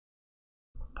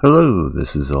Hello,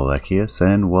 this is Alekius,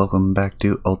 and welcome back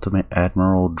to Ultimate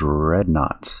Admiral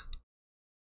Dreadnoughts.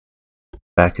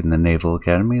 Back in the Naval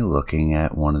Academy, looking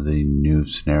at one of the new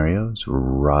scenarios,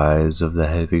 Rise of the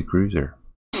Heavy Cruiser.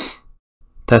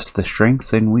 Test the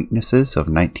strengths and weaknesses of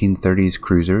 1930s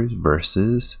cruisers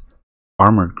versus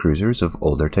armored cruisers of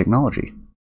older technology.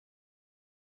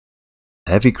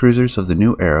 The heavy cruisers of the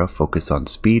new era focus on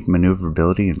speed,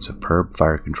 maneuverability, and superb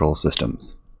fire control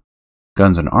systems.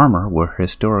 Guns and armor were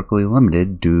historically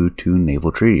limited due to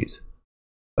naval treaties,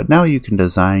 but now you can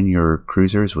design your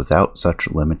cruisers without such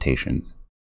limitations.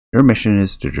 Your mission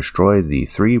is to destroy the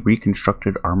 3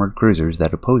 reconstructed armored cruisers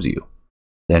that oppose you.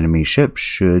 The enemy ships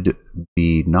should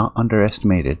be not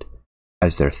underestimated,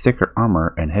 as their thicker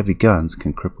armor and heavy guns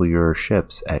can cripple your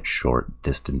ships at short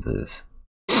distances.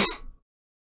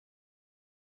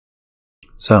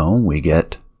 So we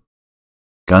get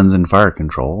guns and fire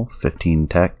control, 15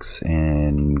 techs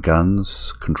and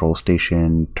guns, control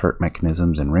station, turret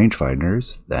mechanisms, and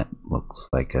rangefinders. That looks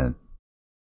like a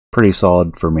pretty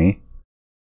solid for me.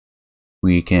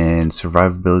 We can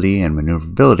survivability and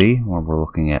maneuverability, where we're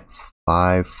looking at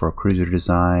 5 for cruiser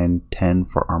design, 10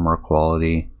 for armor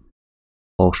quality,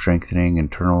 hull strengthening,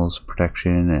 internals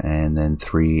protection, and then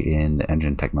 3 in the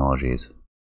engine technologies.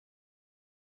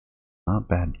 Not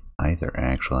bad either,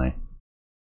 actually.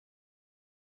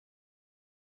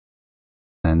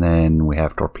 And then we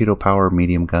have torpedo power,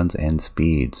 medium guns, and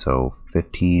speed. So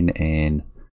 15 in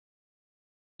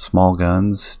small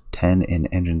guns, 10 in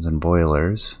engines and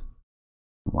boilers.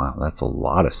 Wow, that's a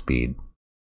lot of speed.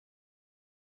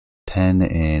 10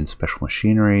 in special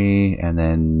machinery, and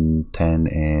then 10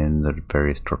 in the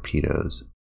various torpedoes. I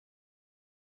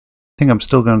think I'm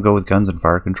still going to go with guns and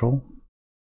fire control.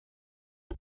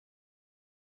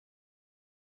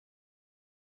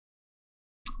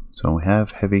 So we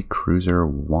have Heavy Cruiser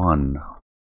 1.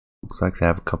 Looks like they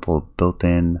have a couple of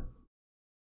built-in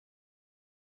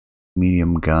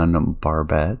medium gun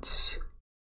barbettes.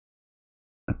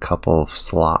 A couple of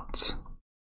slots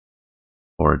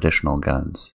for additional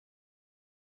guns.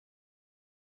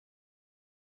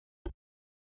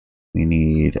 We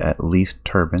need at least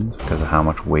turbines because of how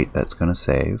much weight that's going to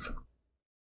save.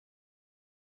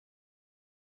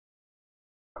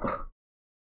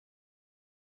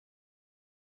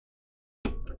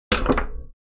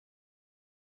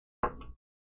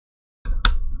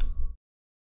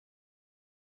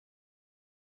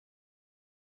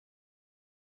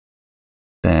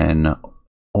 Then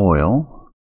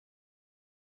oil.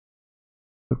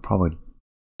 Could probably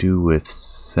do with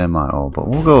semi-oil, but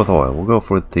we'll go with oil. We'll go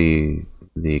for the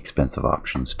expensive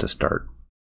options to start.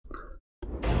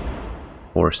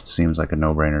 Forced seems like a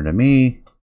no-brainer to me.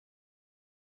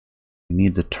 We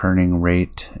need the turning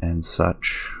rate and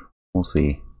such. We'll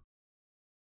see.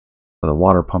 For the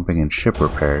water pumping and ship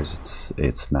repairs,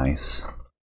 it's nice.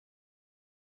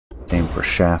 Same for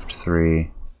shaft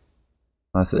 3.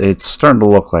 It's starting to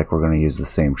look like we're going to use the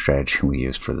same strategy we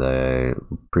used for the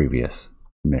previous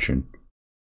mission.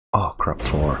 Oh, Krupp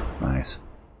 4. Nice.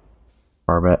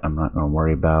 Barbette, I'm not going to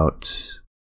worry about.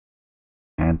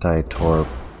 Anti-torp,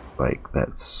 like,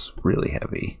 that's really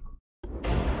heavy.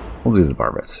 We'll do the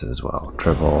barbettes as well.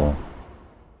 Triple,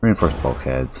 reinforced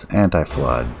bulkheads,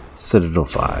 anti-flood, Citadel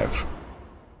 5.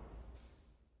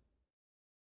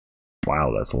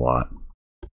 Wow, that's a lot.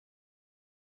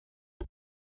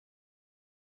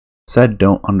 Said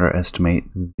don't underestimate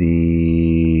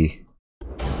the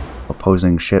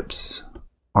opposing ship's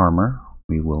armor.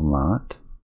 We will not.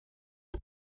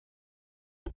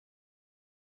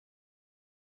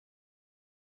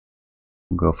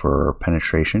 We'll go for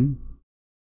penetration.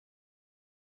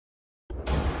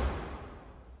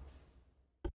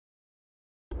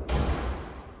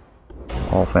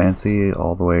 All fancy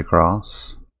all the way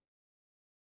across.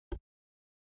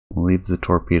 We'll leave the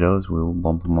torpedoes. We will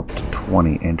bump them up to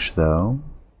 20-inch though.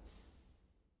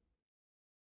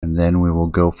 And then we will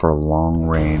go for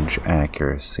long-range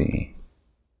accuracy.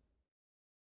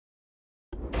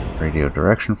 Radio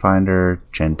direction finder,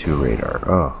 Gen 2 radar.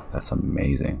 Oh, that's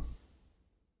amazing.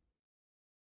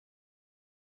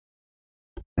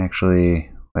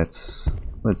 Actually, let's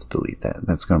delete that.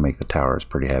 That's going to make the towers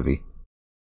pretty heavy.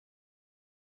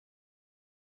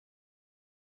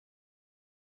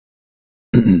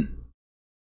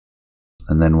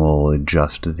 And then we'll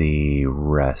adjust the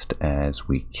rest as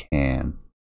we can.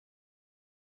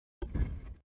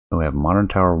 So we have modern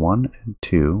tower 1 and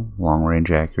 2. Long range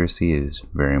accuracy is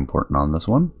very important on this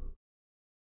one.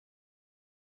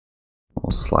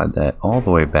 We'll slide that all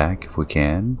the way back if we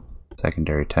can.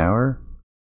 Secondary tower.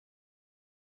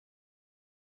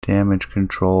 Damage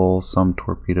control, some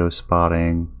torpedo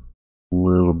spotting.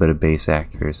 little bit of base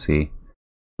accuracy.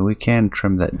 So we can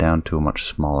trim that down to a much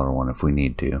smaller one if we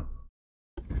need to.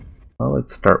 Well,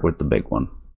 let's start with the big one.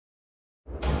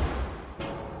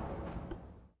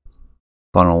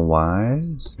 Funnel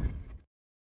wise,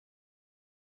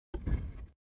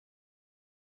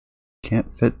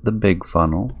 can't fit the big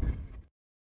funnel,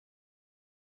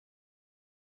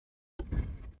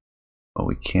 but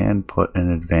we can put an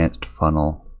advanced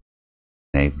funnel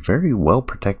in a very well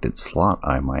protected slot,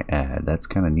 I might add. That's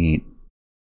kind of neat.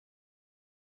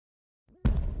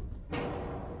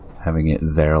 Having it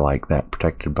there like that,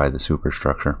 protected by the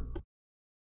superstructure.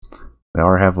 We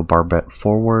already have a barbette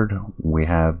forward, we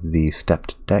have the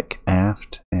stepped deck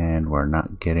aft, and we're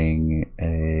not getting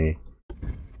a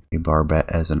barbette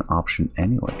as an option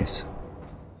anyways.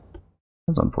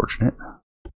 That's unfortunate.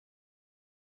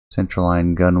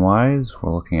 Centerline gun-wise,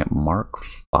 we're looking at Mark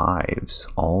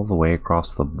 5s all the way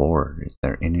across the board. Is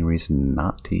there any reason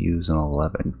not to use an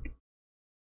 11?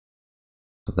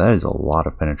 Because that is a lot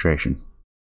of penetration.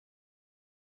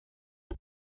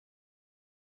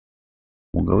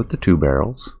 We'll go with the 2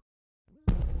 barrels.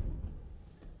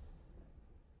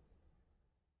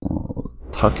 We'll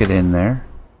tuck it in there.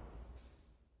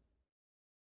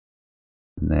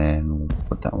 And then we'll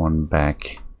put that one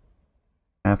back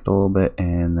aft a little bit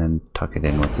and then tuck it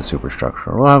in with the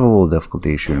superstructure. We'll have a little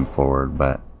difficulty shooting forward,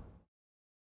 but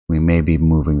we may be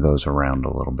moving those around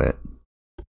a little bit.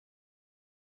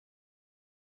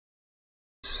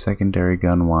 Secondary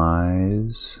gun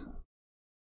wise,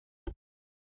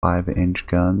 5-inch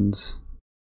guns.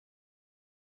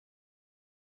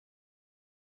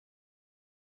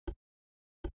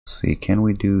 Let's see, can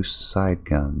we do side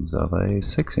guns of a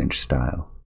 6-inch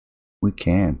style? We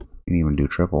can. We can even do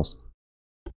triples.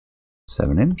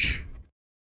 7-inch.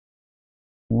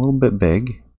 A little bit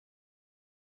big.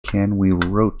 Can we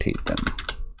rotate them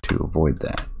to avoid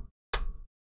that?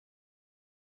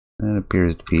 That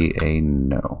appears to be a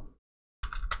no.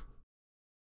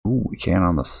 Ooh, we can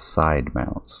on the side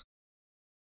mounts.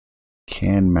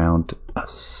 Can mount a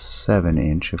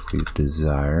 7-inch if we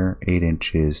desire.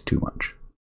 8-inch is too much.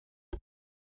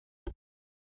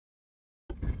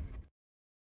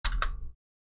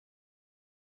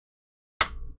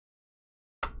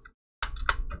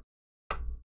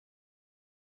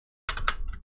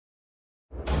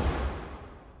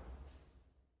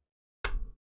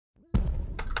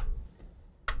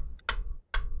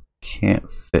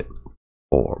 Can't fit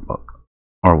 4, but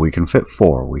or we can fit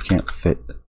 4. We can't fit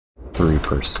 3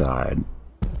 per side.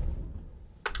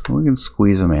 We can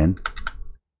squeeze them in.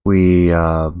 We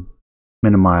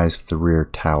minimize the rear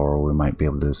tower. We might be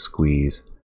able to squeeze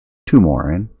 2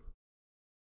 more in,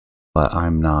 but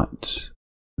I'm not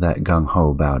that gung-ho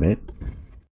about it.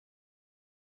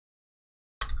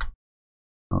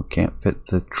 Oh, can't fit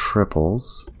the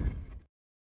triples.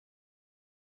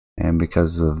 And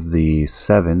because of the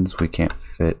 7s, we can't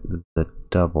fit the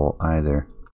double either.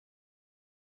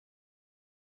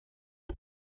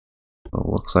 So it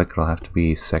looks like it'll have to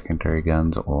be secondary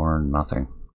guns or nothing.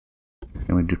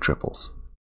 Can we do triples?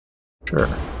 Sure.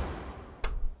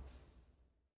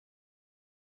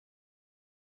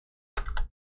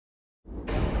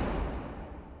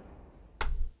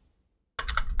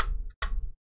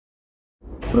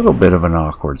 A little bit of an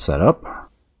awkward setup.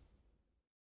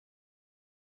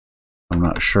 I'm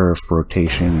not sure if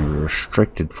rotation is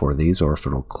restricted for these or if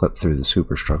it'll clip through the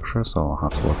superstructure, so I'll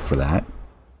have to look for that.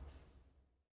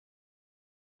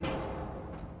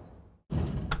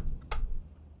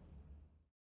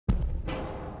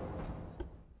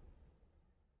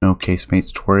 No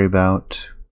casemates to worry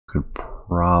about. Could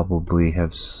probably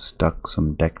have stuck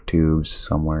some deck tubes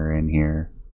somewhere in here.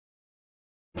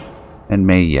 And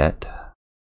may yet.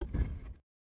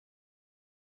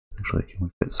 Actually, can we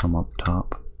fit some up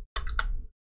top?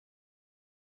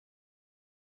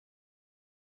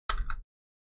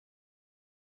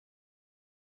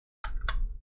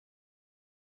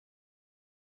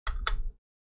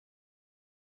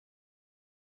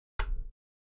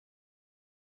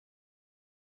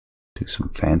 Do some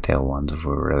fantail ones if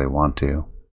we really want to,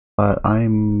 but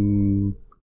I'm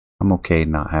okay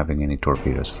not having any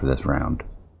torpedoes for this round.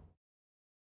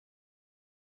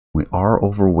 We are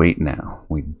overweight now.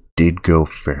 We did go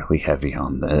fairly heavy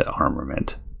on the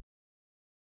armament.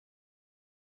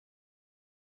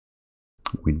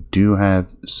 We do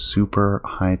have super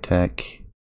high-tech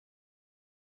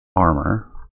armor.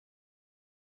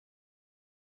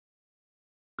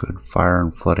 Good fire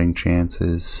and flooding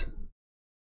chances.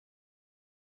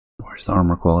 Where's the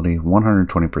armor quality?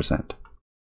 120%.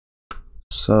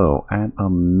 So, at a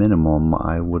minimum,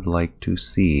 I would like to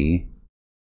see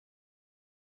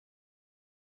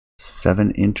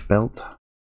 7-inch belt.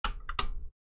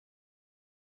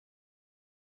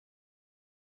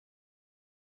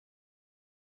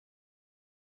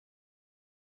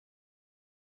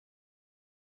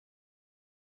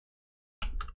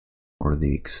 Or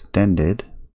the extended,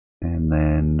 and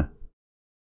then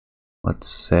let's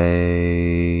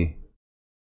say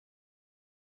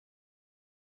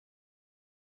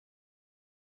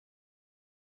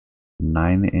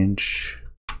 9-inch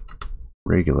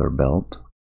regular belt,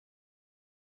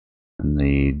 and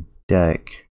the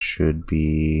deck should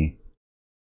be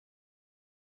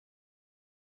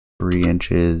 3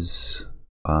 inches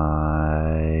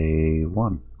by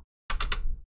 1.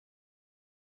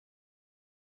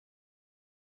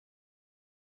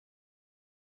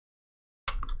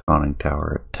 Conning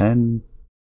tower at 10.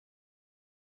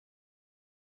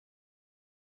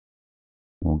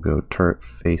 We'll go turret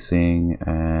facing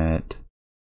at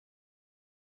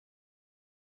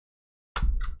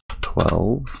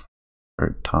 12.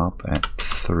 Turret top at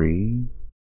 3.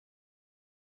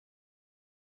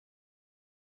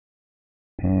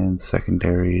 And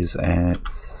secondaries at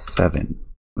 7,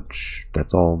 which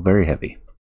that's all very heavy.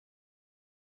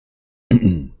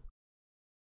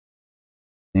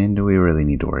 And do we really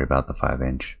need to worry about the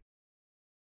 5-inch?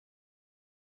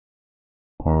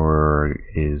 Or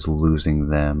is losing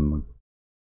them,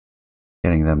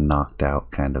 getting them knocked out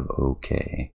kind of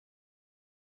okay?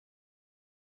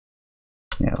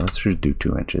 Yeah, let's just do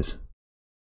 2 inches.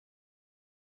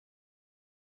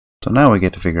 So now we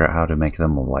get to figure out how to make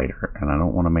them lighter, and I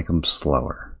don't want to make them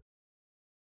slower.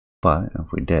 But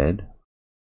if we did,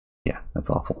 yeah, that's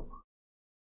awful.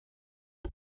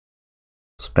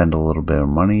 Spend a little bit of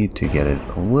money to get it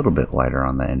a little bit lighter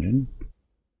on the engine.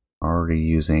 Already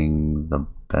using the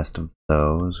best of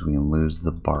those. We can lose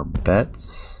the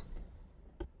barbettes.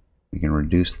 We can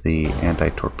reduce the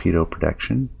anti-torpedo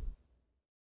protection.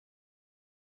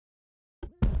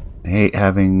 I hate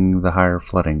having the higher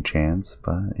flooding chance,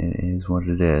 but it is what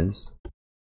it is.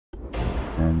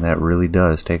 And that really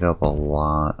does take up a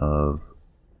lot of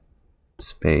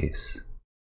space.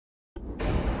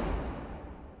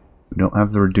 We don't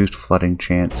have the reduced flooding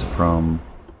chance from,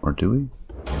 or do we?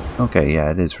 Okay,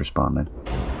 yeah, it is responding.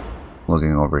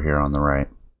 Looking over here on the right.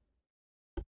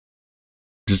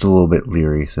 Just a little bit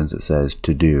leery since it says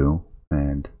to do,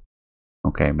 and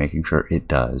okay, making sure it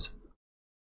does.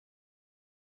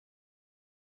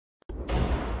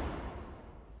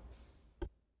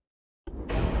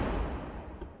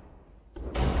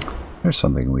 There's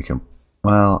something we can,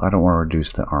 well, I don't want to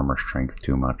reduce the armor strength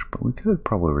too much, but we could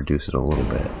probably reduce it a little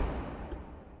bit.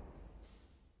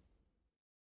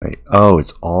 Wait, oh,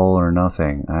 it's all or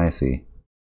nothing. I see.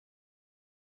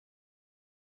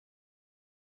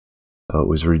 So it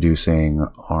was reducing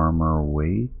armor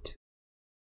weight.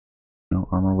 No,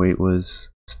 armor weight was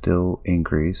still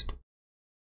increased.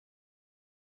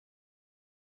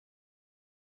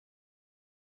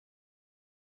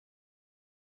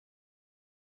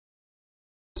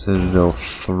 Citadel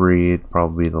 3, it'd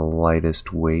probably be the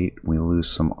lightest weight. We lose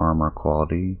some armor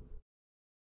quality.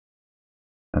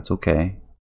 That's okay.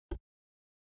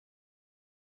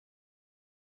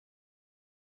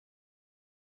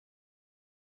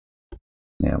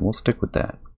 Yeah, we'll stick with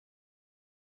that.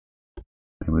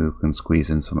 Maybe we can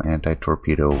squeeze in some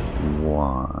anti-torpedo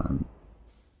 1.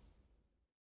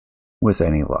 With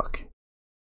any luck.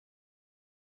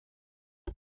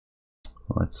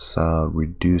 Let's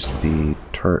reduce the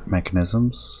turret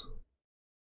mechanisms.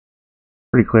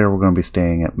 Pretty clear we're going to be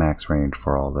staying at max range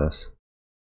for all this.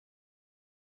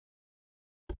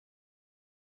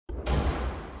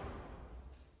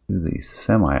 Do the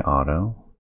semi-auto.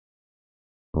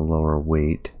 The lower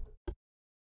weight.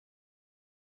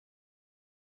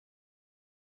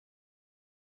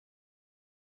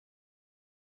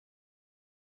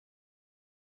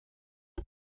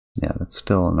 Yeah, that's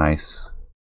still a nice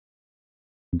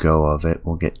go of it.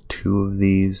 We'll get 2 of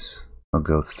these. I'll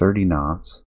go 30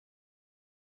 knots,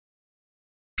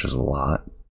 which is a lot.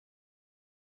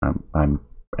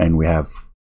 And we have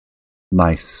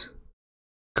nice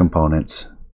components.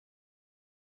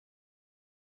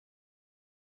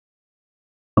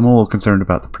 I'm a little concerned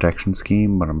about the protection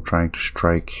scheme, but I'm trying to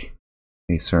strike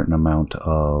a certain amount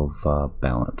of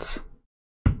balance.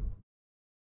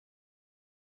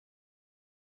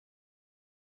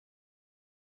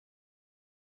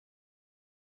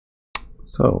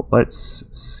 So let's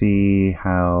see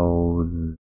how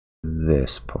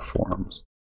this performs.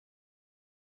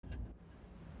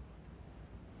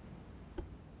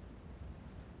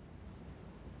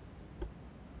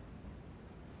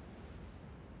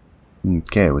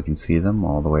 Okay, we can see them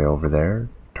all the way over there.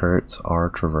 Turrets are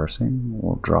traversing.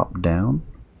 We'll drop down.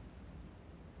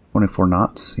 24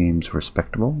 knots seems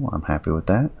respectable. I'm happy with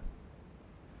that.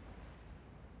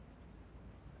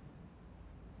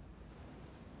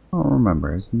 I don't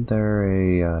remember, isn't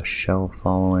there a shell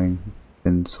following? It's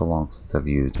been so long since I've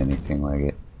used anything like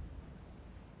it.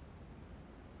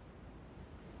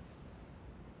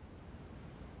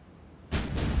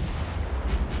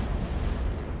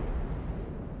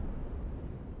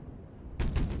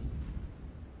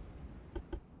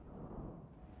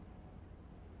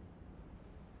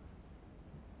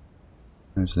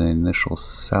 There's the initial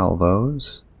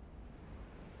salvos.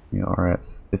 We are at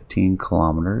 15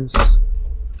 kilometers.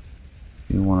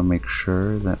 We want to make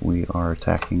sure that we are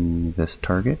attacking this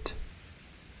target.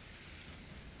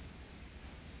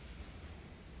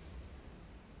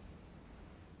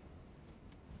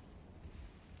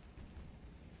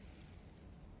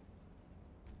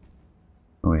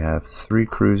 We have 3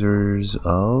 cruisers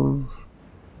of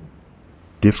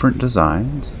different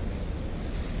designs.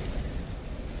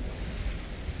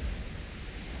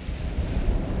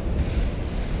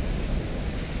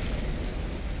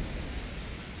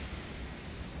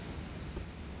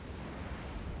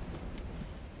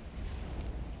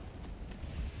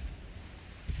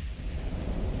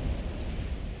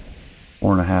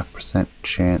 Four and a half %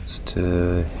 chance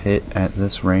to hit at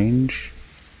this range.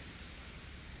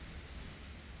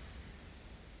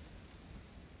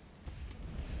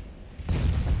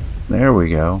 There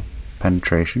we go.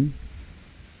 Penetration.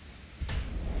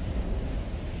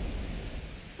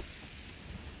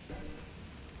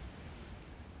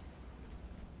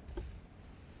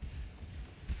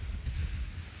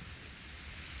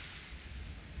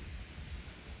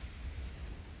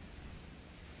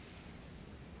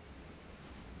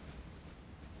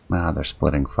 Ah, they're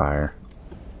splitting fire.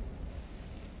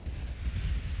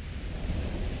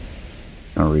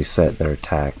 I'll reset their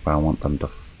attack, but I want them to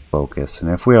focus. And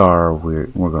if we are, we're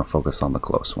going to focus on the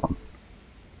close one.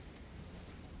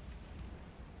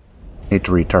 Hate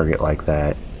to retarget like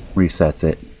that. Resets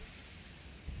it.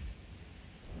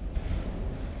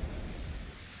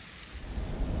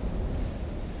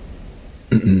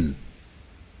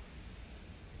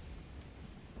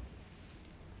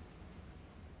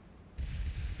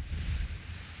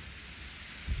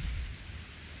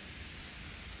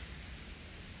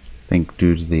 I think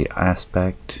due to the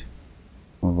aspect,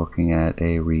 we're looking at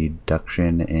a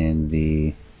reduction in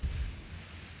the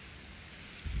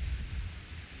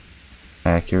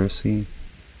accuracy.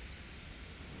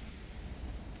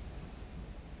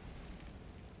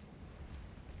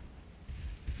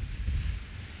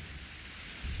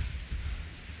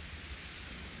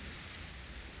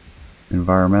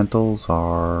 Environmentals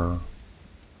are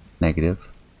negative.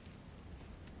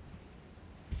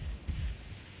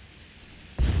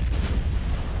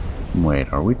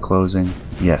 Wait, are we closing?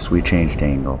 Yes, we changed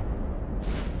angle.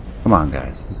 Come on,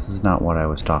 guys. This is not what I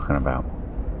was talking about.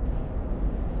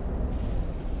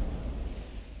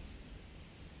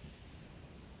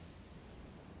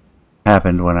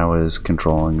 Happened when I was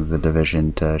controlling the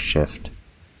division to shift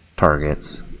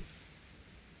targets.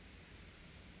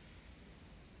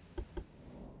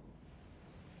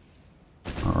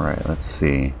 Alright, let's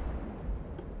see.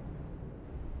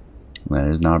 That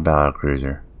is not a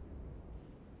battlecruiser.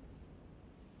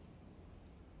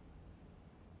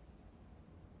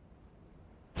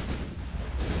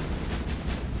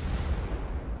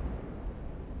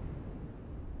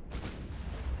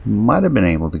 Might have been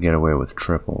able to get away with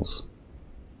triples.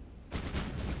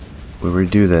 If we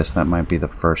redo this, that might be the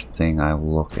first thing I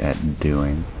look at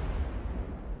doing.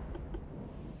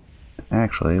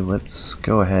 Actually, let's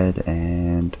go ahead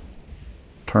and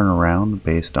turn around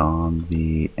based on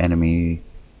the enemy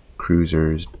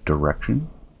cruiser's direction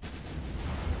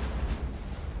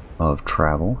of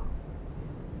travel.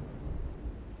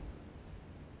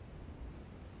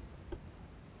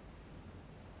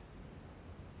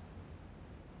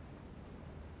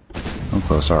 How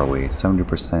close are we?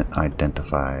 70%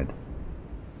 identified.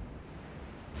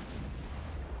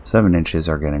 7 inches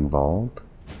are getting involved.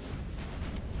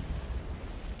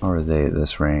 Or are they at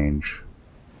this range?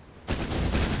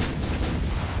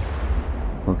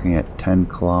 Looking at 10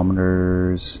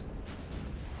 kilometers.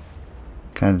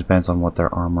 Kind of depends on what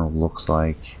their armor looks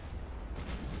like.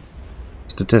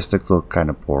 Statistics look kind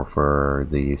of poor for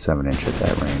the 7 inch at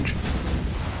that range.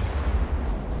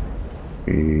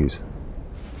 Jeez.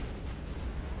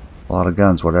 A lot of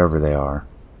guns, whatever they are.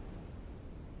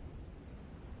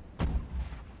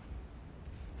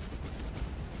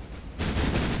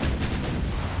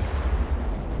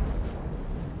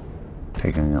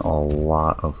 Taking a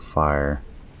lot of fire.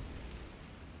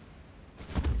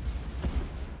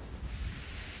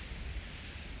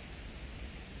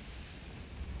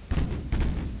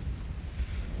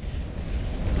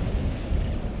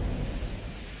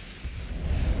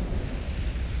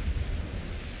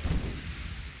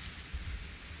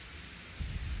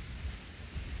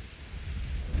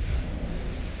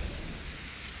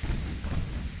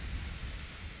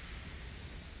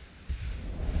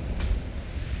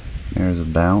 There's a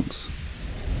bounce.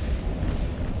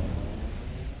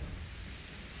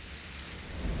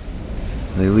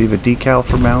 They leave a decal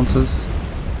for bounces.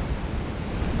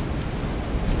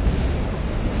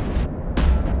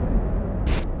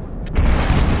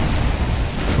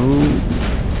 Ooh,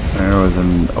 there was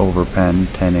an overpen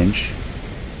 10-inch.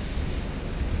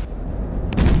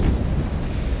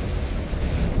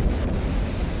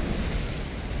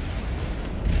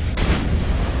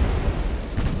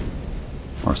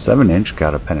 Or 7-inch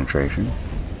got a penetration.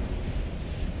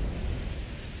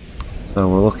 So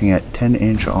we're looking at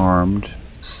 10-inch armed,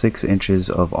 6 inches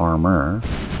of armor.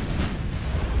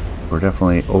 We're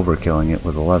definitely overkilling it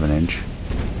with 11-inch.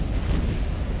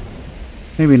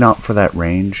 Maybe not for that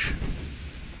range.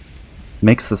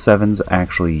 Makes the 7s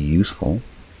actually useful.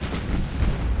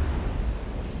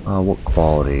 What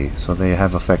quality? So they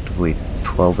have effectively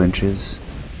 12 inches.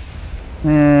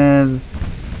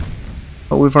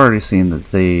 But we've already seen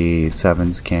that the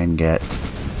 7s can get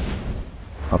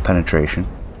a penetration.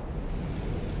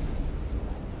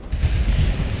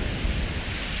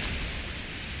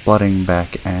 Flooding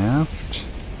back aft.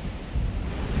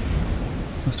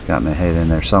 Must have gotten a hit in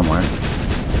there somewhere.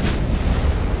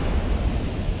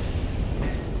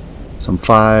 Some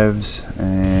 5s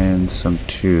and some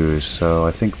 2s, so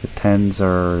I think the 10s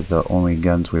are the only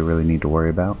guns we really need to worry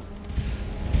about.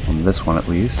 On this one at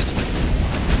least.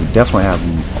 We definitely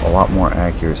have a lot more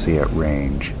accuracy at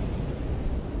range.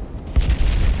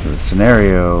 The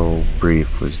scenario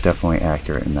brief was definitely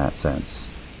accurate in that sense.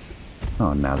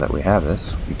 Oh, now that we have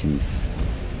this, we can...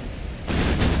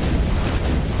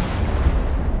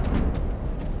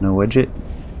 No widget?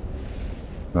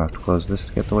 We'll have to close this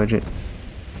to get the widget.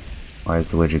 Why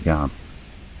is the widget gone?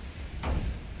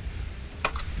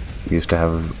 We used to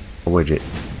have a widget.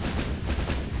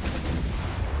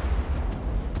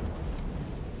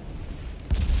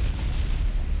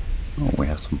 Oh, we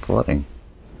have some flooding.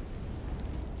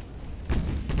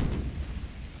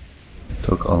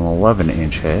 Took an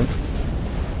 11-inch hit.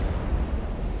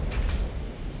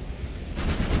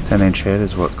 10-inch hit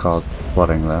is what caused the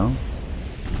flooding, though.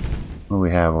 What do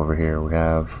we have over here? We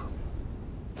have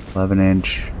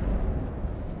 11-inch.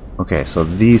 Okay, so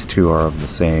these two are of the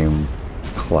same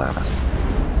class.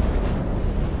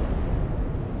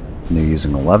 And they're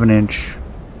using 11-inch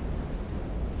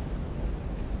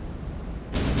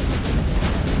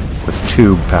with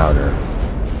tube powder.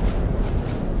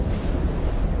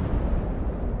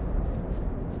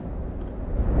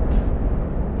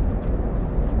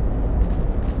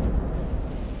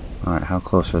 Alright, how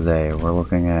close are they? We're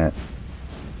looking at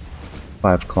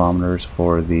 5 kilometers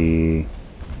for the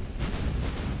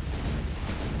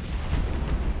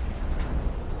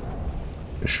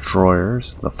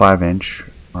destroyers. The 5-inch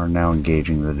are now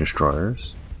engaging the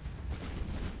destroyers.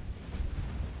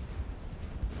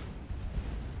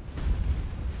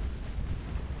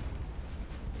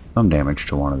 Some damage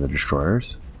to one of the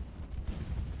destroyers.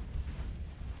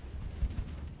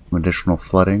 Some additional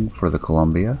flooding for the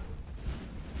Columbia.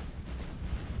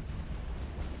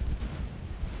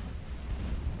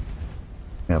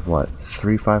 We have what?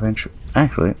 3 5-inch?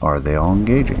 Actually, are they all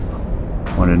engaging?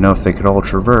 Wanted to know if they could all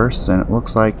traverse, and it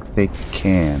looks like they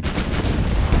can.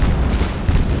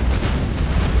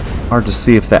 Hard to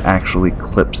see if that actually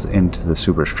clips into the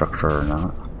superstructure or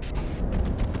not.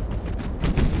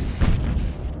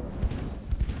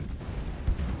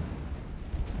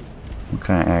 What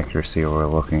kind of accuracy are we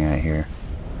looking at here?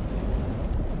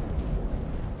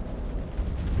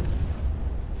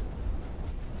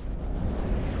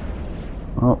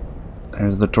 Oh,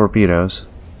 there's the torpedoes.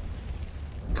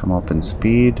 Come up in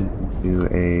speed, do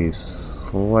a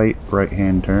slight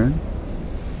right-hand turn.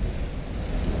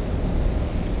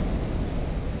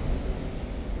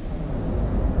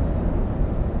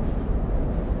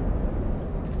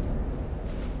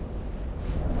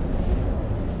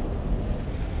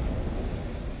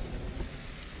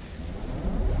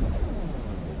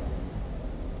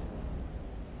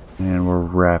 And we're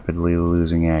rapidly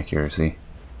losing accuracy.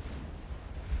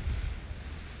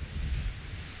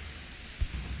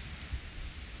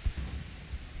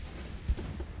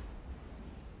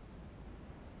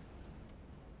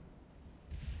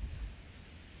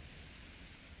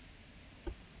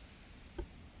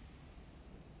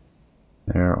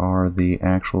 There are the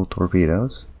actual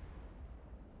torpedoes.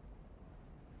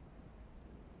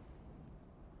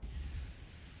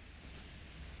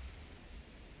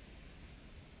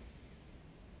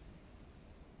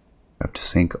 We have to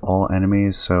sink all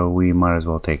enemies, so we might as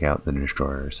well take out the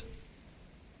destroyers.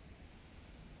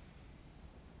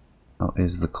 How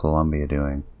is the Columbia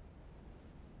doing?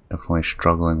 Definitely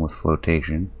struggling with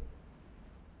flotation.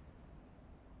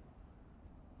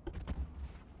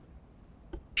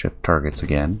 Shift targets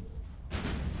again.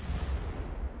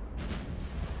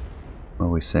 Are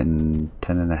we sitting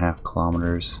 10.5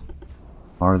 kilometers?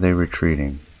 Are they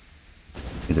retreating?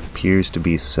 It appears to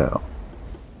be so.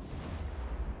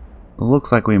 It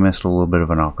looks like we missed a little bit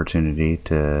of an opportunity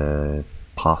to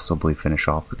possibly finish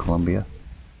off the Columbia.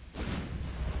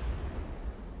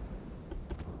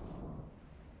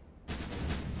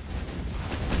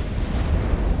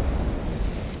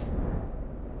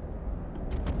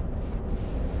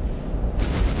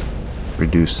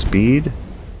 Reduce speed.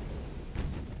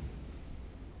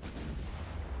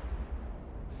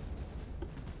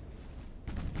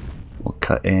 We'll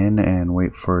cut in and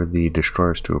wait for the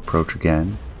destroyers to approach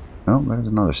again. Oh, there's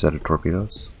another set of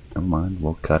torpedoes. Never mind,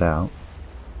 we'll cut out.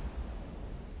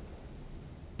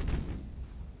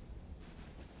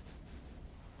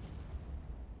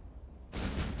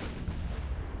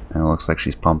 And it looks like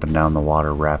she's pumping down the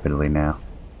water rapidly now.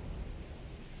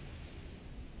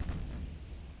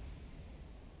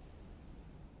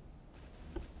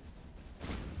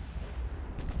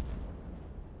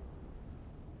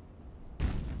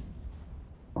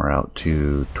 We're out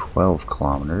to 12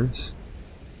 kilometers.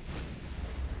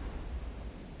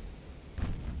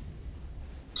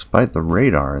 Despite the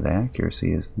radar, the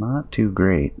accuracy is not too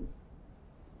great.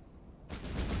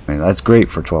 I mean, that's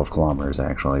great for 12 kilometers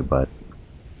actually, but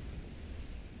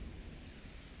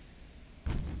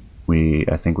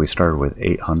I think we started with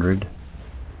 800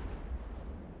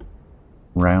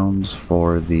 rounds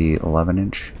for the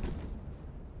 11-inch.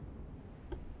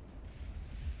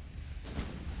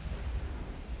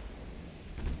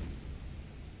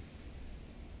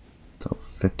 So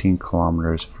 15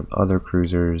 kilometers for the other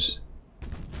cruisers,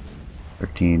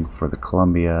 13 for the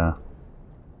Columbia.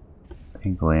 I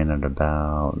think landed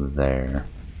about there.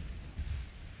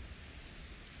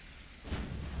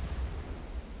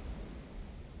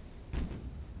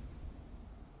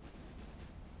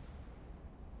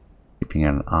 Keeping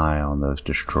an eye on those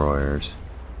destroyers.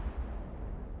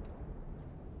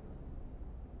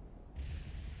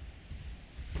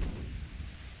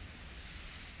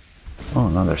 Oh,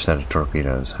 another set of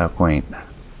torpedoes. How quaint.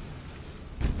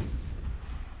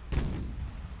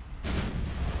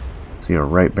 See a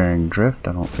right bearing drift.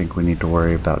 I don't think we need to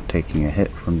worry about taking a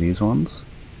hit from these ones.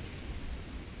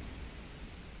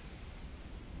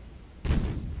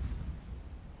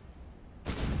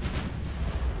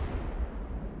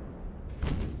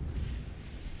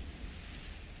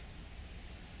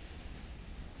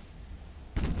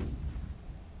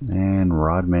 And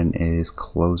Rodman is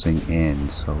closing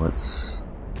in, so let's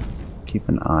keep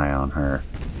an eye on her.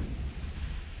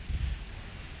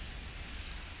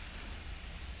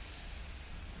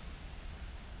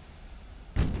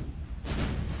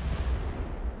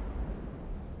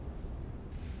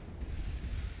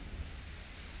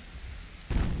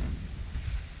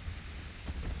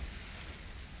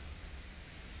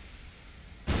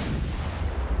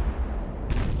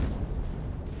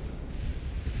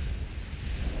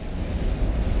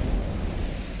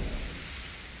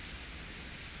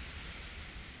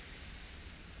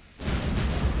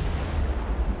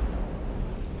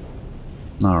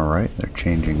 Alright, they're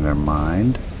changing their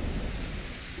mind.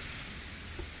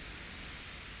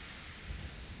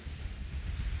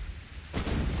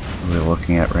 We're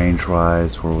looking at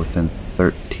range-wise, we're within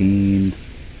 13.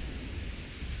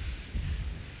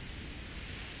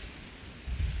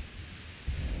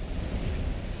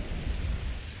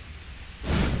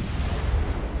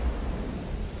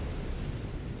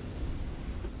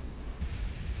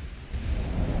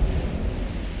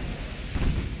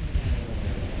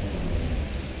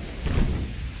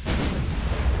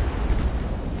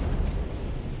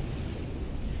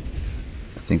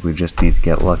 I think we just need to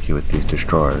get lucky with these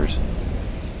destroyers.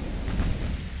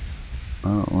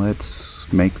 Well,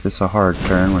 let's make this a hard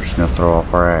turn. We're just going to throw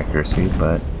off our accuracy,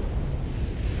 but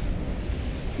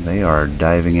they are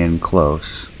diving in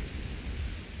close.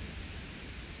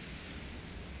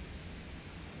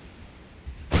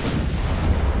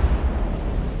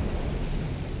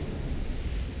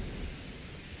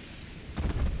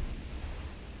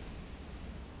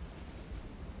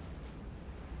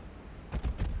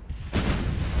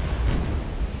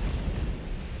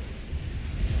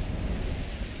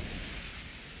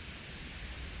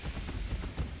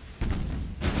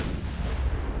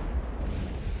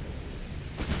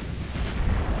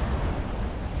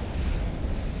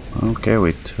 Okay,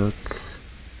 we took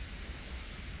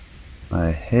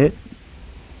a hit.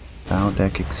 Bow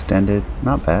deck extended.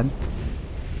 Not bad.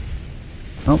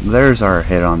 Oh, there's our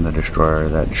hit on the destroyer.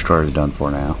 That destroyer's done for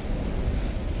now.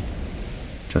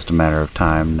 Just a matter of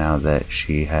time now that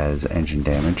she has engine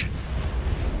damage.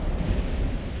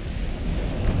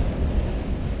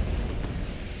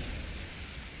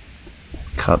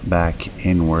 cut back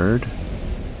inward.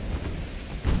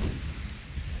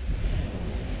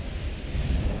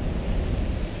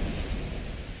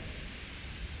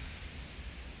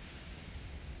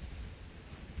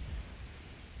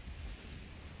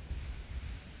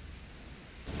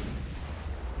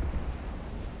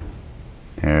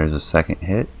 There's a second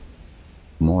hit.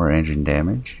 More engine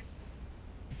damage.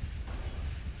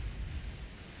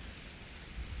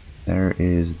 There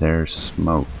is their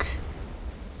smoke.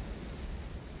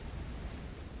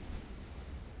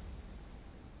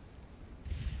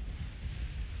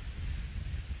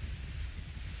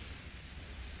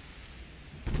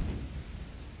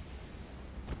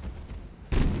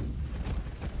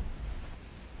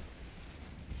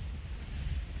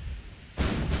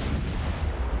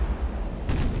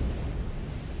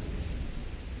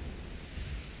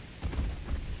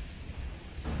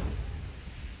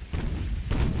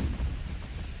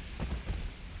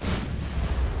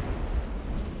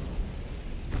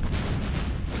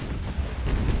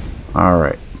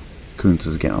 Alright, Kuntz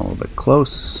is getting a little bit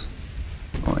close.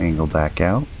 I'll angle back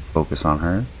out, focus on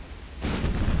her.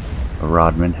 The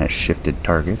Rodman has shifted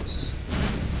targets.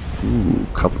 Ooh,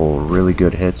 couple really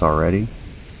good hits already.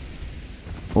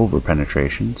 Over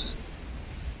penetrations.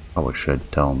 Probably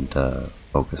should tell him to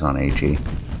focus on AG.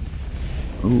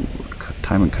 Ooh,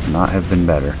 timing could not have been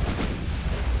better.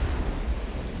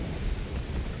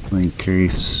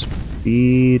 Increase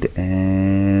speed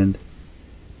and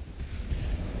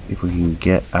if we can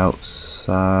get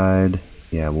outside,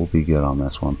 yeah, we'll be good on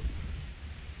this one.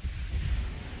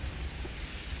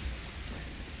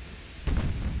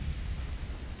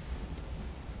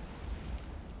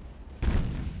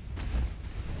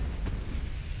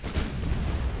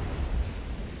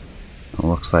 It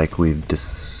looks like we've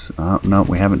no,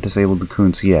 we haven't disabled the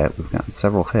Kuntz yet. We've gotten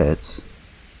several hits.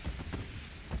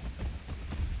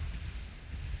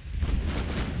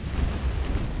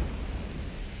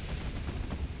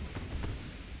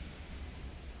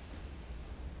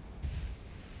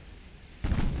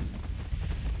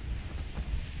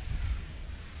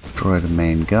 Destroy the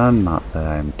main gun, not that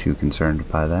I'm too concerned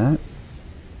by that.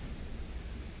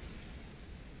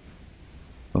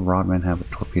 The Rodman have a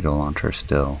torpedo launcher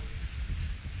still?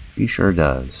 He sure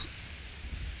does.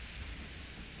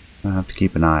 I have to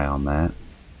keep an eye on that.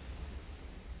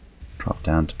 Drop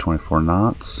down to 24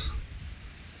 knots.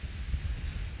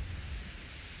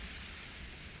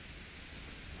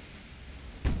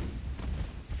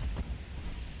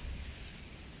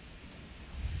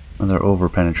 Another over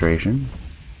penetration.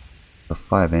 A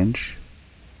 5-inch.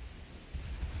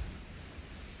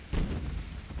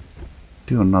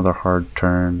 Do another hard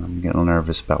turn. I'm getting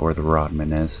nervous about where the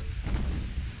Rodman is.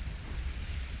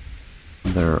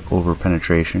 Another over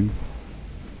penetration.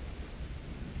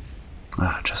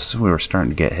 Just as we were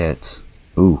starting to get hits.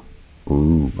 Ooh.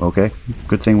 Ooh. Okay.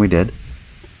 Good thing we did.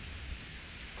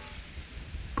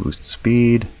 Boost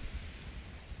speed.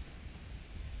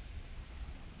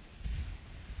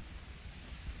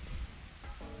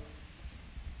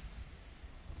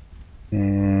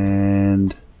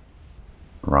 And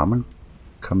Ramen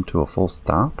come to a full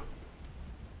stop.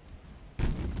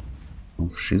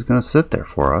 Well, she's gonna sit there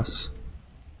for us,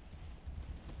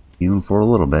 even for a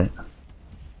little bit.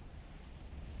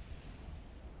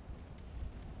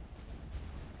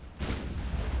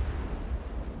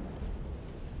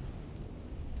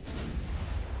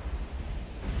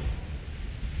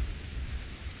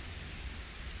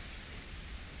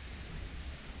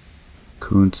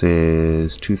 Kuntz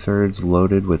is 2/3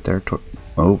 loaded with their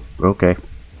oh, okay.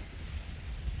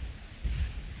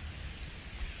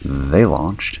 They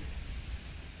launched.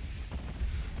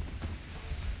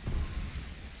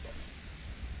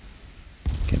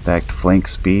 Get back to flank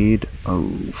speed. Oh,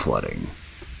 flooding.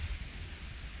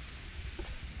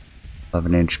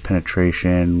 11-inch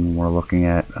penetration. We're looking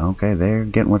at, okay, they're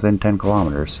getting within 10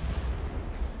 kilometers.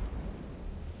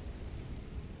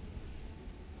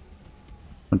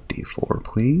 24,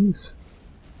 please.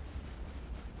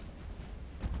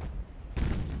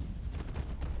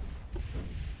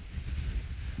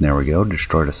 There we go,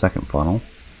 destroyed a second funnel.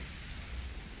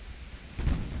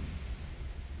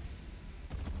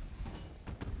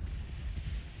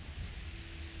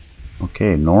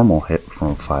 Okay, normal hit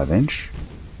from a 5-inch.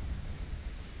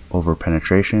 Over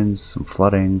penetrations, some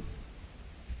flooding.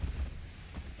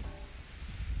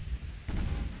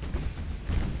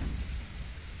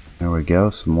 There we go,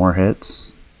 some more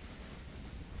hits.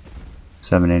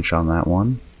 7-inch on that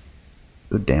one.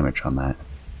 Good damage on that.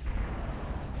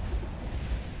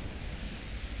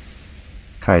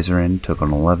 Kaiserin took an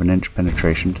 11-inch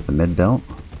penetration to the mid-belt.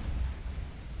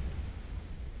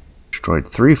 Destroyed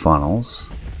 3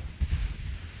 funnels.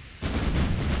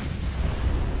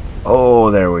 Oh,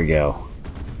 there we go.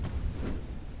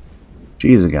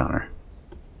 She's a gunner.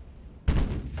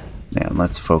 And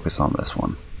let's focus on this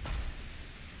one.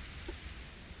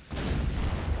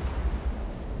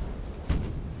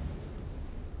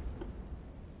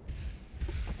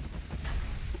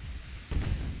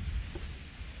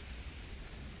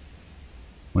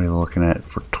 What are you looking at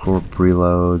for torp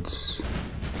reloads?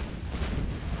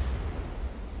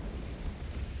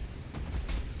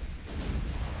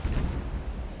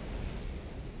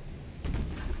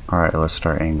 Alright, let's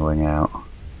start angling out.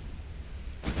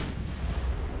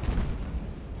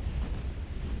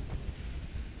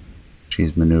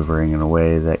 She's maneuvering in a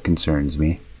way that concerns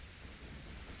me.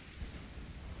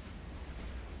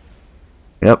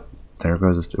 Yep, there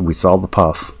goes. We saw the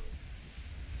puff.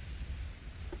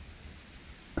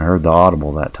 I heard the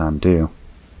audible that time too.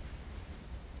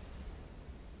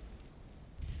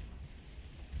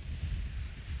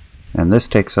 And this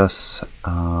takes us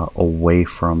away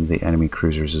from the enemy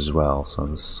cruisers as well, so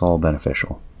this is all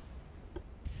beneficial.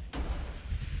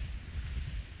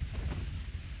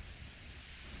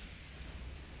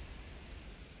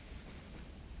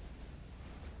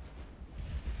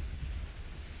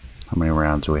 How many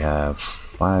rounds do we have?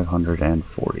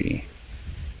 540.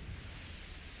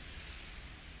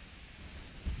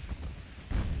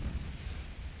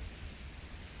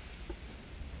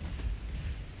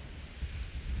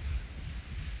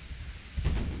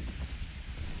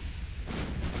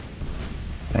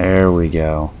 There we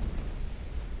go.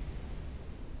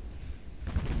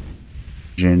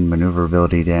 Engine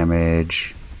maneuverability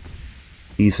damage.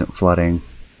 Decent flooding.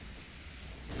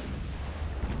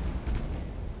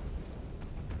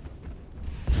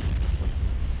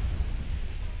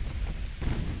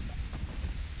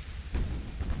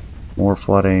 More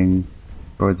flooding.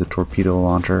 Destroyed the torpedo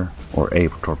launcher. Or a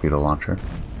torpedo launcher.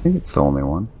 I think it's the only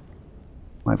one.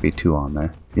 Might be two on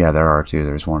there. Yeah, there are two.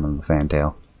 There's one on the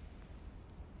fantail.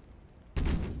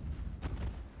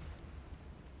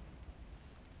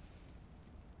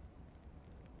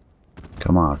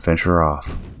 Come on, finish her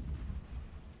off.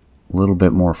 A little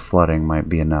bit more flooding might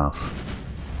be enough.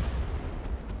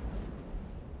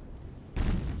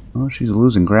 Oh, she's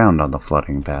losing ground on the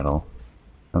flooding battle.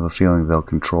 I have a feeling they'll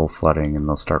control flooding and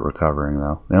they'll start recovering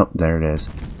though. Nope, there it is.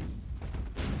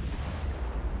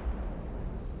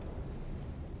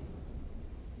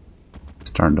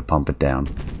 Starting to pump it down.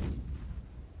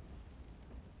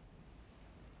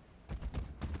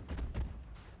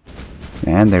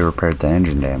 And they repaired the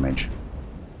engine damage.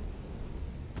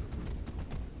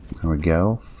 There we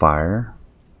go. Fire.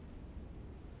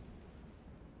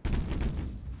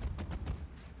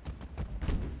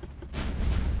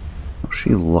 How's she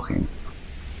looking?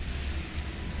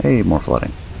 Hey, more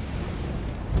flooding.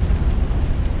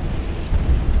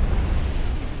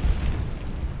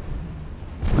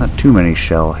 Not too many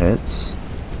shell hits.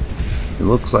 It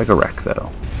looks like a wreck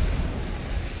though.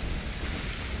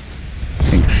 I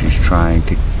think she's trying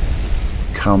to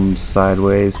come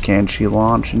sideways. Can she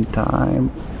launch in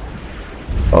time?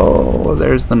 Oh,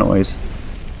 there's the noise.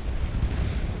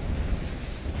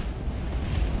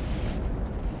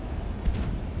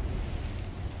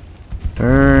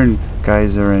 Turn,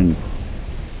 Kaiserin.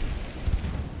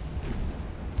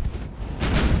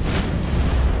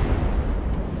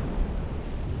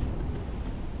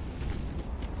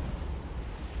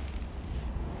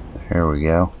 There we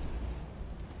go.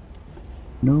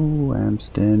 No,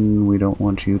 Amston, we don't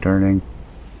want you turning.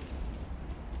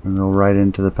 And go right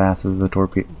into the path of the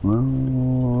torpedo.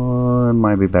 Well, it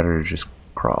might be better to just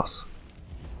cross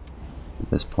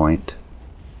at this point.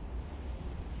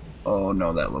 Oh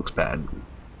no, that looks bad.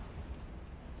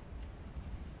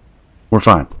 We're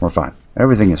fine, we're fine.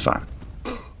 Everything is fine.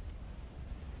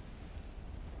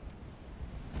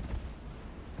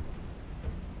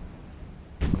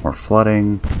 More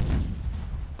flooding.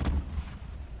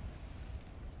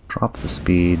 Drop the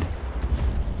speed.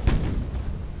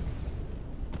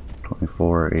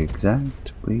 24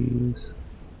 exact, please.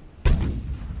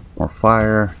 More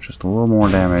fire, just a little more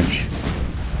damage.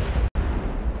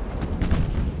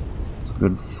 It's a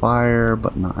good fire,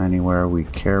 but not anywhere we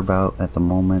care about at the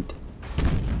moment.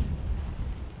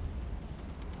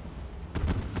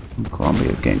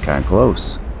 Columbia's getting kind of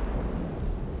close.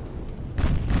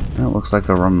 And it looks like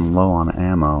they're running low on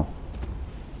ammo.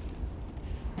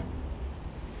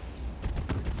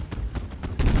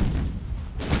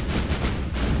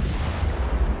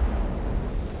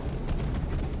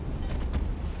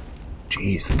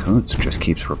 Jeez, the Kuntz just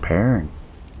keeps repairing.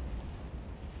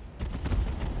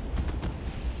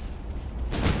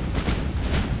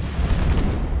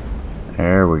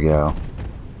 There we go.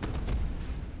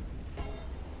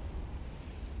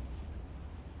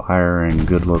 Fire in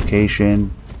good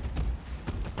location.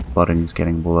 Flooding's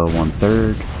getting below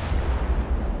 1/3.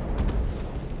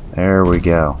 There we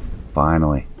go.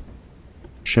 Finally.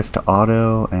 Shift to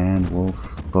auto and we'll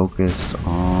focus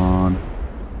on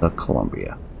the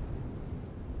Columbia.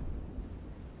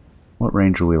 What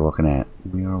range are we looking at?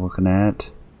 We are looking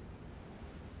at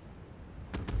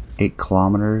 8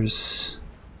 kilometers.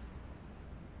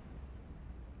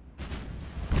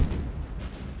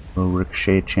 Low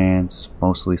ricochet chance,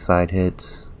 mostly side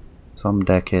hits, some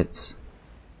deck hits.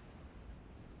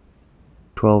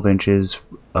 12 inches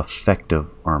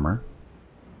effective armor.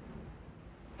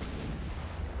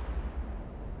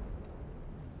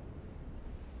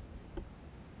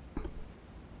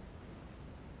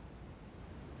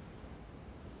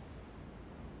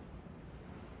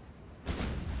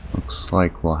 Looks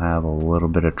like we'll have a little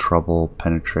bit of trouble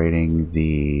penetrating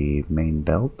the main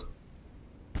belt.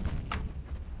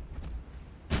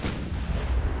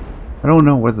 I don't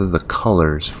know whether the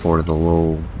colors for the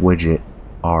little widget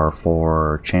are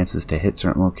for chances to hit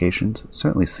certain locations. It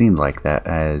certainly seemed like that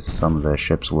as some of the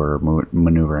ships were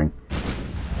maneuvering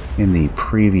in the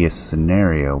previous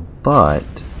scenario,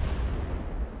 but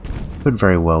could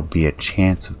very well be a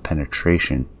chance of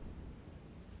penetration.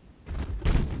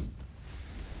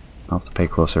 I'll have to pay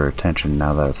closer attention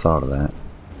now that I've thought of that.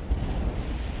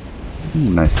 Ooh,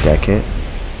 nice deck hit.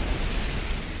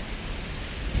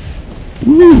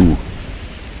 Woo!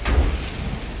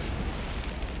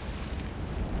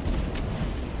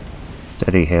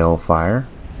 Steady hail fire.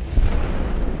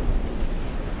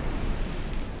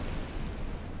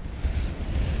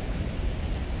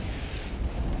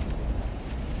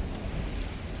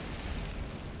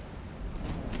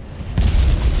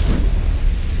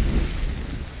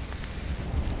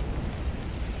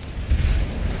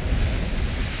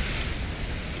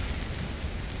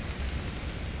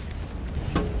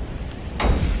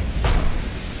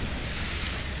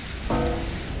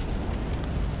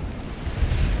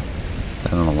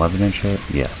 An 11-inch hit?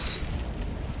 Yes.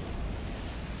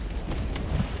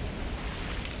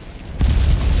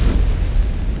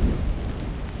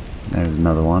 There's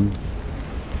another one.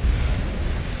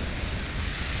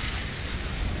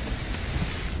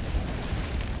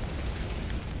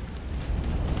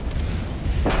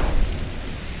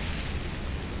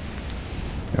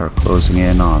 They are closing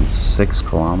in on 6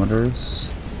 kilometers.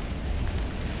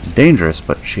 It's dangerous,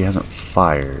 but she hasn't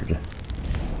fired.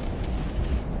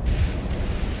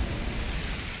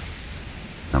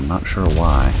 I'm not sure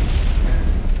why.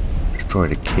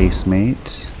 Destroyed a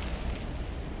casemate.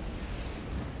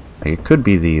 It could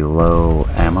be the low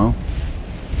ammo.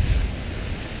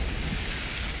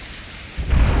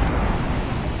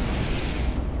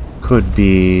 Could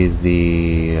be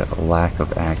the lack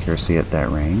of accuracy at that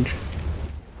range.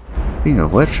 Speaking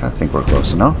of which, I think we're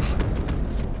close enough.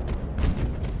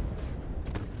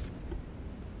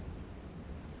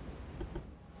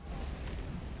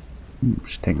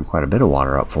 She's taking quite a bit of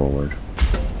water up forward.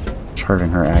 It's hurting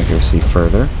her accuracy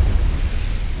further.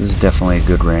 This is definitely a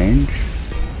good range.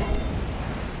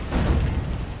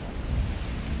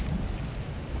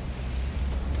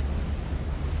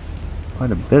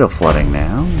 Quite a bit of flooding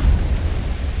now.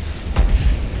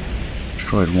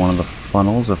 Destroyed one of the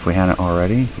funnels if we hadn't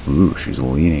already. Ooh, she's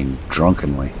leaning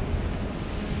drunkenly.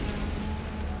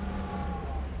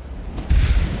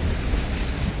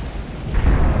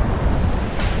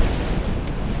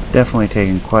 Definitely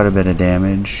taking quite a bit of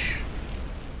damage.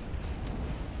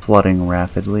 Flooding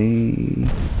rapidly.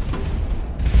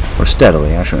 Or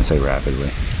steadily, I shouldn't say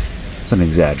rapidly. It's an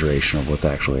exaggeration of what's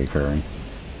actually occurring.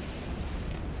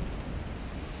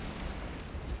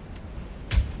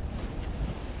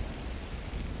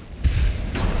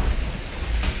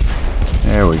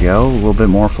 There we go, a little bit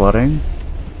more flooding.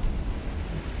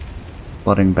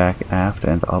 Flooding back aft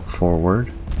and up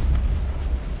forward.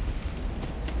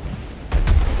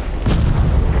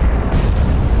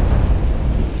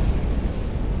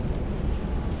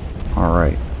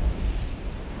 Alright.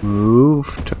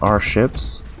 Move to our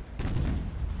ships.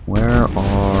 Where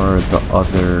are the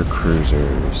other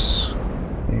cruisers?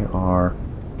 They are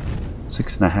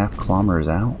 6.5 kilometers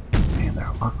out. Man, they're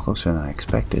a lot closer than I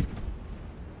expected.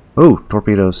 Oh,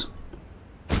 torpedoes.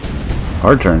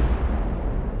 Hard turn.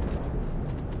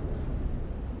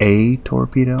 A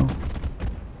torpedo?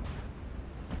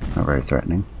 Not very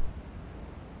threatening.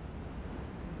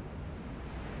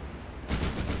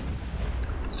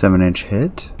 Seven-inch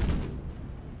hit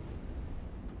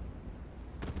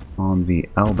on the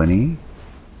Albany.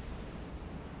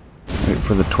 Wait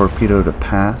for the torpedo to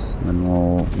pass, then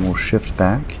we'll shift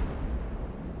back.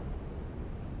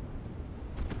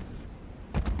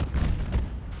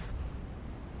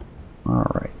 All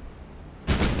right.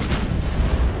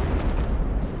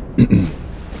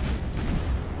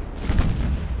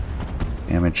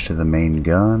 Damage to the main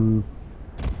gun.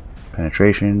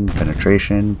 Penetration,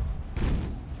 penetration.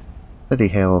 Steady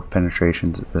hail of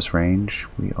penetrations at this range.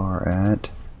 We are at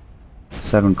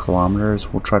 7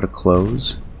 kilometers. We'll try to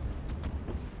close.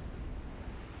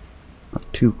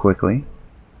 Not too quickly.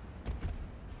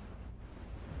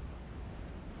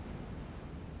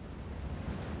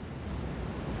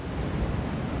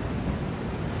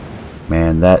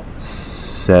 Man, that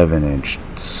 7-inch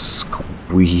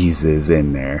squeezes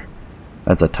in there.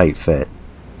 That's a tight fit.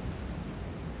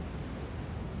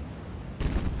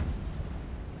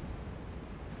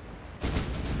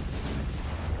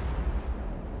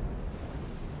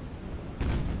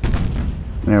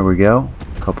 There we go.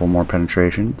 A couple more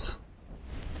penetrations.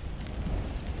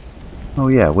 Oh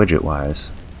yeah, widget-wise.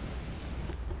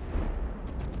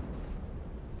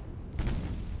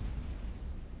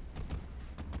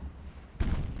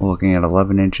 We're looking at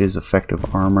 11 inches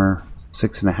effective armor,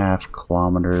 6.5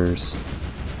 kilometers.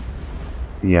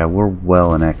 Yeah, we're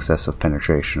well in excess of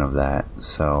penetration of that,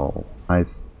 so I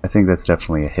think that's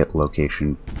definitely a hit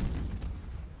location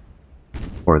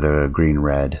for the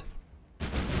green-red.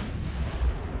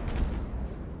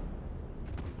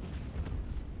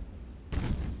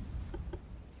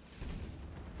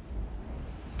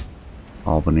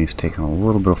 Albany's taking a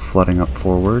little bit of flooding up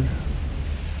forward.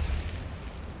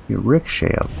 A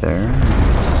ricochet up there.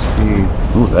 Let's see.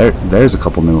 Ooh, there's a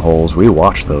couple new holes. We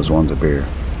watched those ones up here.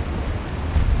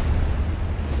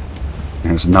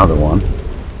 There's another one.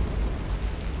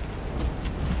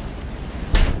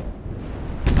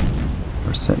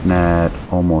 We're sitting at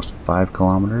almost 5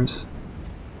 kilometers.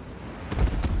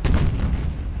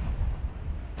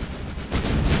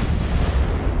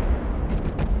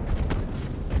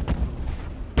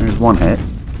 There's one hit.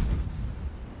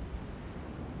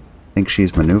 Think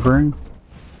she's maneuvering?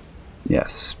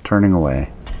 Yes, turning away.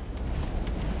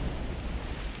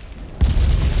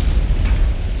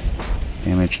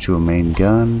 Damage to a main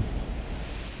gun.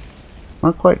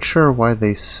 Not quite sure why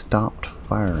they stopped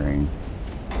firing.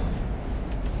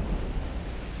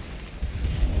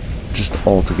 Just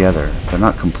altogether. They're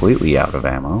not completely out of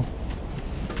ammo.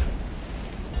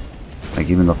 Like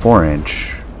even the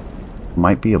 4-inch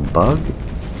might be a bug.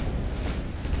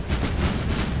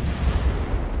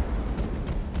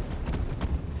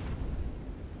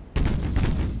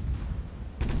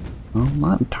 Well,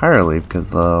 not entirely,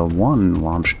 because the one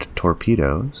launched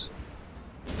torpedoes.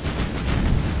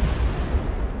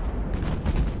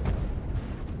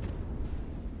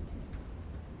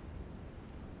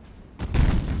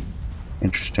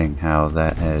 Interesting how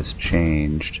that has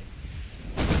changed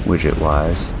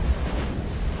widget-wise.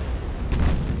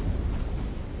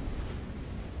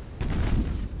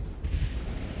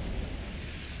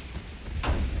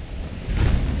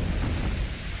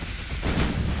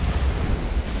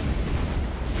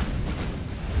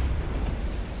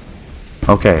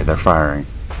 Okay, they're firing.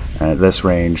 And at this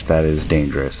range, that is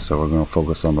dangerous, so we're going to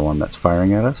focus on the one that's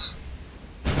firing at us.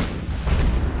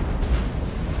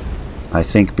 I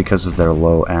think because of their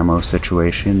low ammo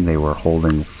situation, they were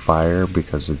holding fire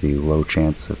because of the low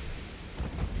chance of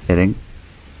hitting.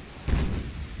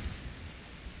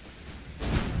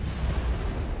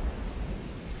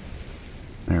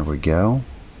 There we go.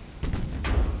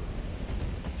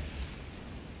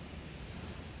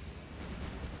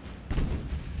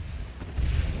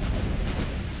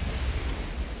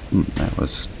 That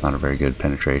was not a very good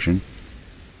penetration.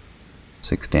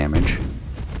 6 damage.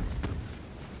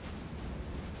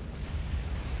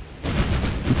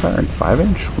 We firing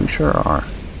 5-inch? We sure are.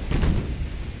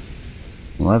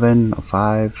 11, a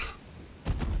 5.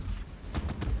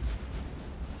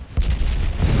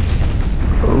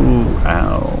 Oh,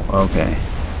 ow. Okay.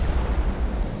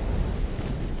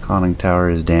 Conning tower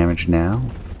is damaged now.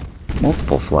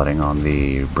 Multiple flooding on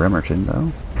the Bremerton,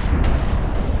 though.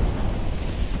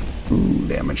 Ooh,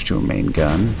 damage to a main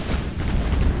gun.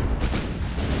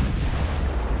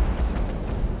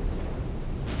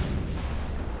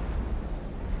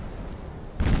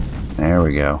 There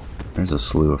we go. There's a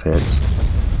slew of hits.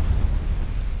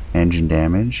 Engine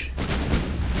damage.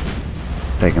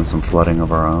 Taking some flooding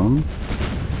of our own.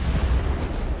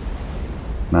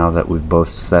 Now that we've both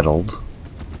settled,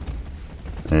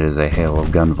 it is a hail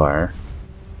of gunfire.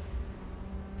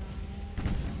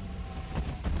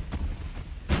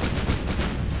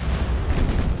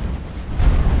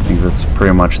 I think that's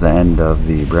pretty much the end of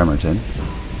the Bremerton.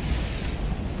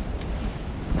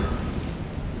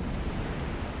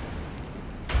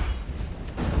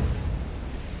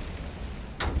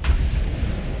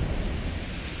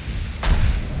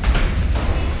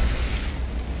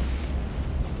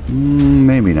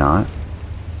 Maybe not.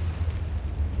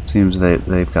 Seems that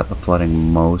they've got the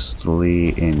flooding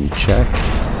mostly in check.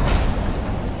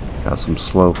 Got some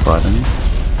slow flooding.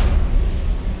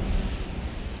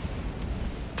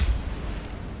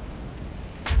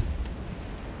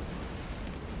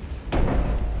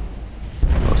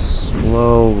 A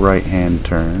slow right-hand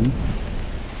turn.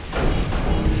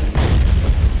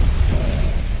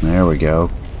 There we go.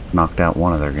 Knocked out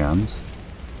one of their guns.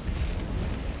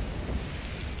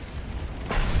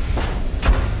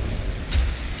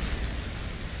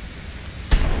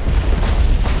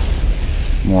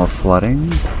 More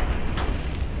flooding.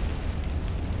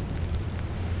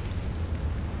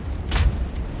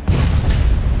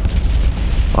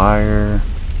 Fire.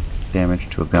 Damage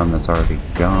to a gun that's already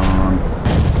gone.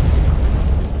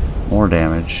 More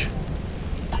damage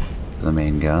to the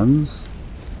main guns.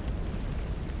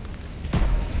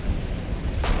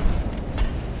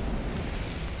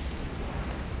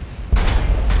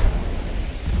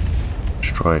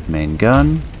 Destroyed main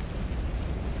gun.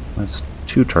 That's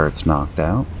 2 turrets knocked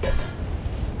out.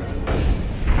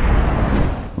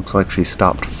 Looks like she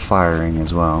stopped firing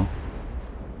as well.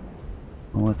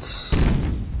 Let's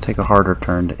take a harder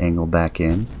turn to angle back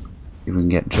in. See if we can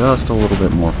get just a little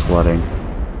bit more flooding.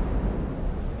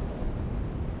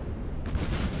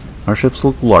 Our ships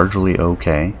look largely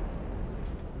okay.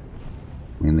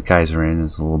 I mean, the Kaiserin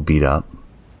is a little beat up.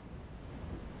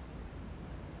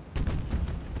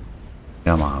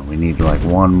 Come on, we need like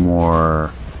one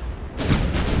more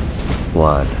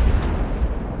flood.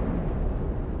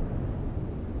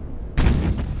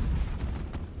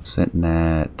 Sitting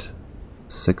at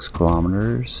 6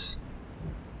 kilometers.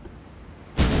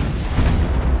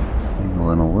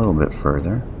 Angle in a little bit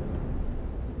further.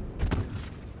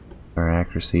 Our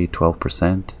accuracy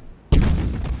 12%.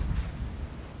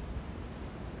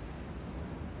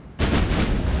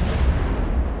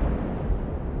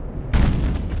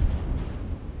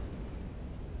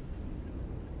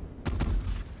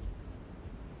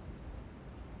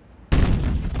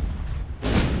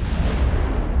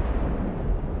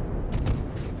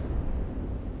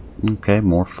 Okay,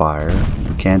 more fire.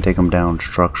 We can take them down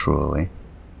structurally.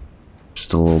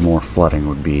 Just a little more flooding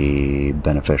would be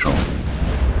beneficial.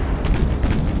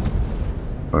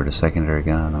 Or the secondary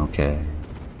gun, okay.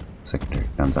 Secondary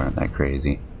guns aren't that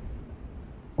crazy.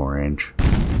 Orange.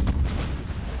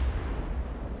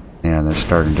 Yeah, they're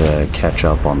starting to catch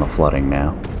up on the flooding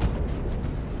now.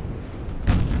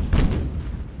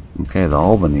 Okay, the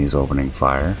Albany's opening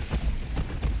fire.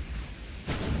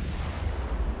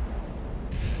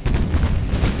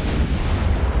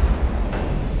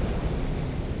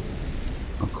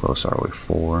 How close are we?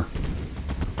 4.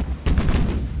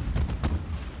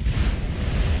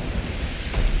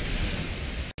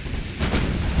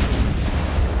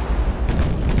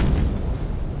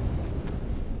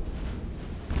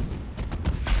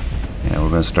 Yeah, we're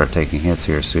going to start taking hits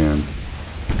here soon.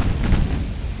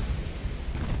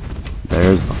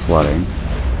 There's the flooding.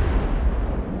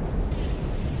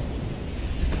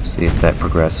 See if that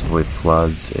progressively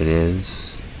floods. It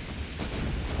is.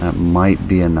 That might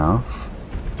be enough.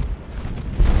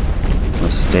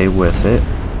 Let's stay with it.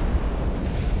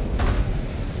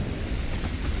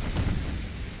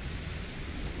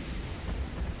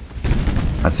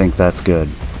 I think that's good.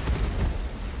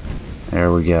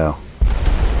 There we go.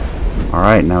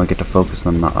 Alright, now we get to focus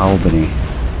on the Albany.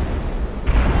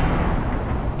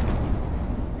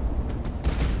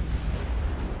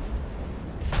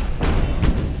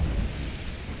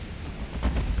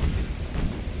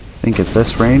 I think at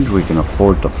this range we can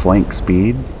afford to flank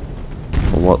speed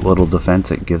for what little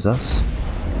defense it gives us.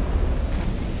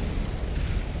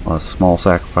 A small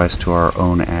sacrifice to our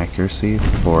own accuracy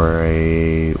for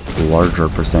a larger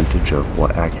percentage of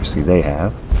what accuracy they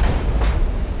have.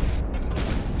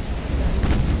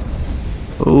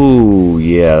 Ooh,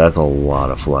 yeah, that's a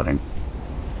lot of flooding.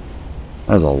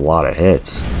 That's a lot of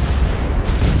hits.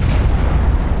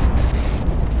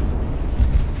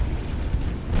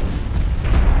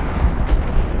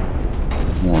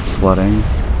 More flooding.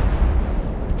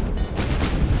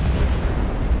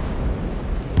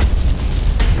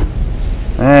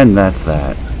 And that's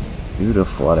that. Due to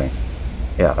flooding.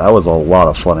 Yeah, that was a lot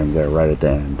of flooding there right at the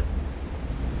end.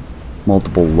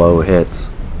 Multiple low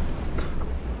hits.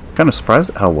 Kind of surprised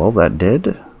at how well that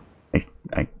did.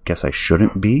 I guess I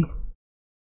shouldn't be.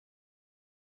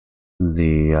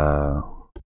 The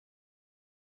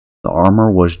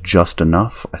armor was just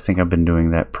enough. I think I've been doing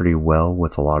that pretty well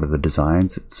with a lot of the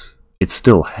designs. It's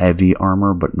still heavy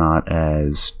armor, but not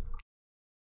as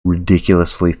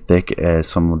ridiculously thick as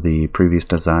some of the previous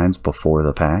designs before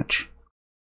the patch.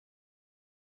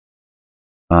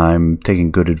 I'm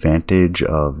taking good advantage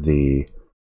of the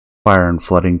fire and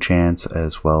flooding chance,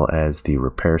 as well as the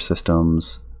repair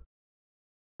systems,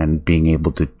 and being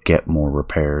able to get more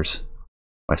repairs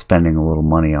by spending a little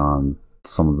money on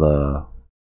some of the,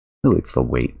 really it's the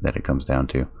weight that it comes down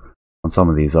to, on some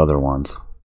of these other ones.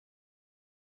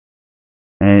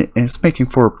 And it's making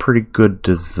for pretty good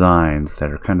designs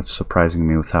that are kind of surprising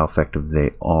me with how effective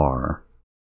they are.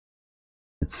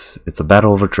 It's a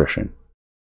battle of attrition.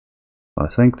 I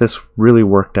think this really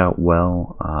worked out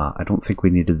well. I don't think we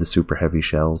needed the super heavy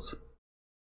shells.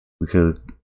 We could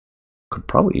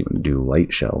probably even do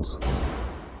light shells.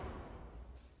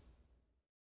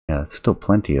 Yeah, it's still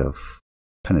plenty of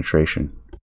penetration.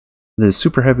 The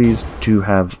super heavies do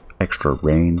have extra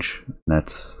range.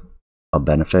 That's a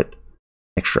benefit.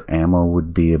 Extra ammo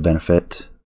would be a benefit.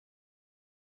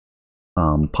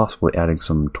 Possibly adding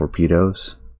some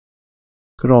torpedoes.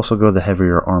 Could also go the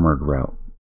heavier armored route.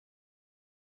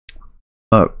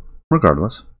 But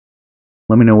regardless,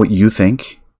 let me know what you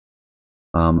think.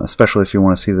 Especially if you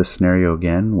want to see this scenario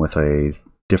again with a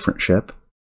different ship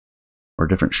or a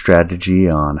different strategy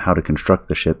on how to construct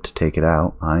the ship to take it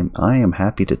out. I am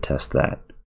happy to test that.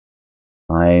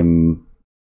 I'm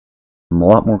a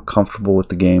lot more comfortable with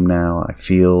the game now. I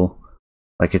feel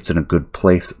like it's in a good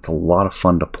place. It's a lot of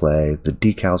fun to play. The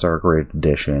decals are a great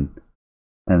addition.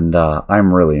 And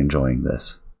I'm really enjoying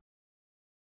this.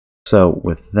 So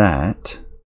with that,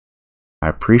 I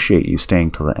appreciate you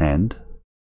staying till the end.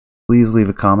 Please leave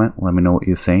a comment, let me know what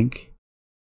you think,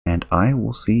 and I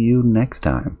will see you next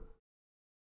time.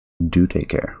 Do take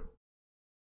care.